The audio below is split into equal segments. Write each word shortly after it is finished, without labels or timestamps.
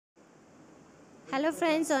Hello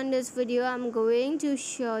friends, on this video I'm going to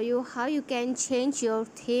show you how you can change your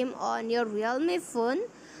theme on your Realme phone.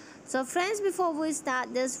 So friends, before we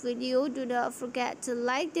start this video, do not forget to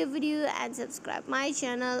like the video and subscribe my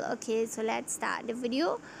channel. Okay, so let's start the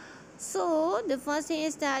video. So the first thing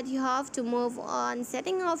is that you have to move on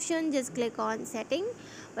setting option. Just click on setting.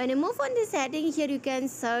 When you move on the setting, here you can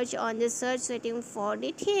search on the search setting for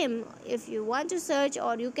the theme if you want to search,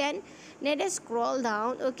 or you can let us scroll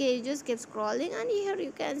down. Okay, you just keep scrolling and here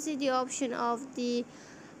you can see the option of the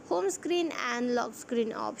home screen and lock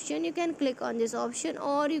screen option. You can click on this option,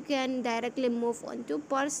 or you can directly move on to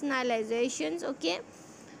personalizations. Okay,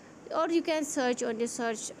 or you can search on the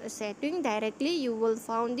search setting directly. You will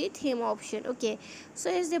found the theme option. Okay, so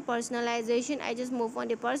here's the personalization. I just move on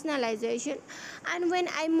the personalization, and when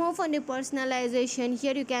I move on the personalization,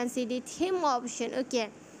 here you can see the theme option. Okay,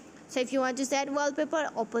 so if you want to set wallpaper,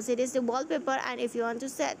 opposite is the wallpaper, and if you want to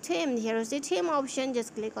set theme, here is the theme option.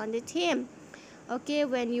 Just click on the theme. Okay,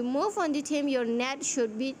 when you move on the theme, your net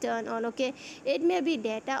should be turned on. Okay, it may be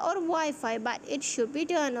data or Wi-Fi, but it should be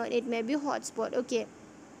turned on. It may be hotspot. Okay,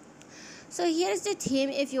 so here is the theme.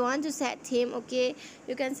 If you want to set theme, okay,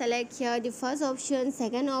 you can select here the first option,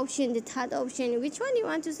 second option, the third option, which one you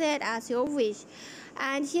want to set as your wish.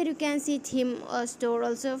 And here you can see theme store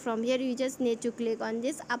also. From here you just need to click on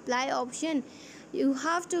this apply option. You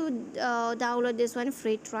have to download this one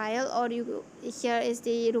free trial, or you here is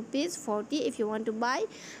the rupees 40 if you want to buy.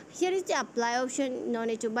 Here is the apply option. No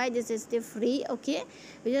need to buy, this is the free. Okay,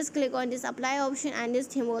 you just click on this apply option and this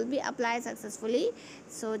theme will be applied successfully.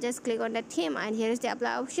 So just click on the theme and here is the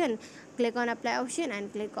apply option. Click on apply option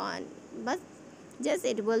and click on, but just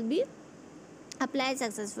it will be applied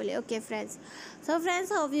successfully. Okay friends, so friends,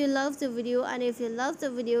 hope you love the video, and if you love the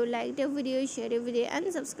video, like the video, share the video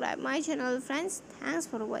and subscribe my channel. Friends, thanks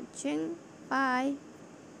for watching. Bye.